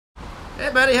Hey,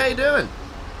 buddy, how you doing?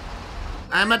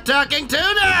 I'm a talking tuna!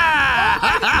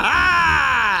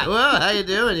 Whoa, how you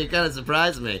doing? You kind of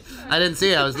surprised me. I didn't see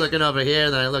you. I was looking over here,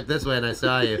 and then I looked this way, and I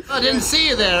saw you. I didn't see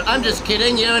you there. I'm just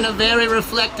kidding. You're in a very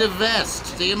reflective vest.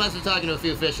 So you must be talking to a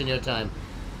few fish in your time.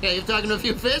 Yeah, you're talking to a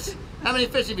few fish? How many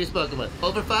fish have you spoken with?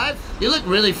 Over 5? You look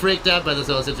really freaked out by this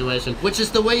whole situation, which is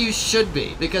the way you should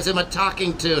be, because I'm a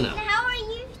talking tuna. How are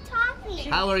you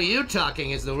talking? How are you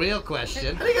talking is the real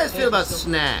question. How do you guys feel about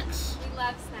snacks? We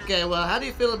love snacks. Okay, well, how do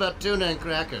you feel about tuna and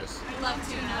crackers? We love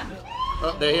tuna.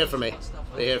 Oh, they're here for me.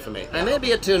 They're here for me. I may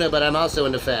be a tuna, but I'm also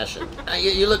into fashion.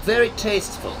 You look very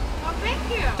tasteful. Oh, thank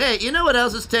you. Hey, you know what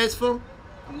else is tasteful?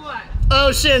 What?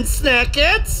 Ocean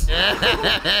Snackits! yeah.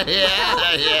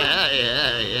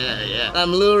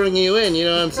 I'm luring you in, you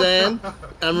know what I'm saying?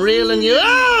 I'm reeling you.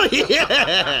 Oh,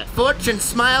 yeah! Fortune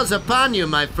smiles upon you,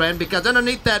 my friend, because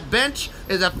underneath that bench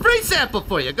is a free sample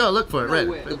for you. Go look for it,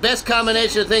 right? The best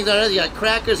combination of things on earth. You got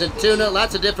crackers and tuna,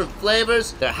 lots of different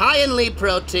flavors. They're high in lead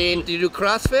protein. Do you do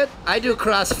CrossFit? I do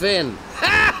CrossFin.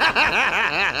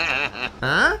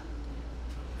 Huh?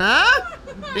 Huh?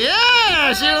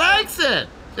 Yeah, she likes it.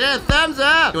 Yeah, thumbs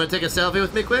up. You want to take a selfie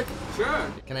with me quick?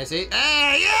 Sure. Can I see?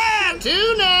 Yeah,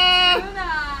 tuna!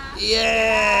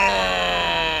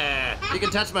 Yeah! You can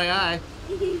touch my eye.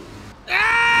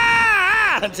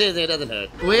 I'm teasing, it doesn't hurt.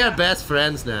 We are best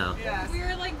friends now. Yes.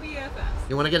 We're like BFFs.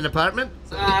 You want to get an apartment?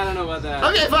 I don't know about that.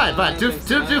 Okay, fine. Too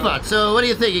far. So what do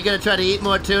you think? You gonna try to eat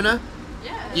more tuna?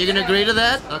 Yeah. You gonna agree to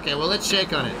that? Okay, well, let's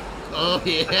shake on it. Oh,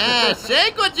 yeah,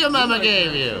 shake what your mama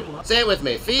gave you. Say it with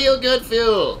me. Feel good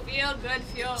fuel. Feel good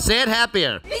fuel. Say it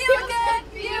happier. Feel good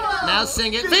fuel. Now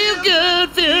sing it. Feel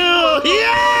good fuel.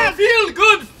 Yeah! Feel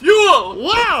good fuel!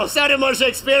 Wow, sounded more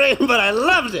Shakespearean, but I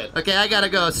loved it. Okay, I gotta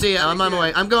go. See ya. I'm on my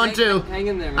way. I'm going too. Hang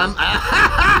in there, man. God,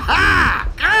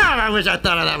 I wish I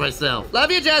thought of that myself.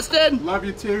 Love you, Justin. Love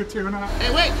you too, Tuna. Hey,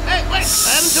 wait. I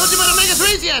haven't told you about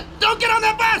omega-3s yet. Don't get on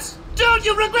that bus. Dude,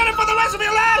 you'll regret it for the rest of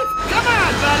your life. Come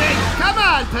on, buddy. Come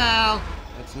on, pal.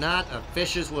 It's not a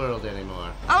fish's world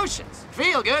anymore. Oceans,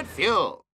 feel good fuel.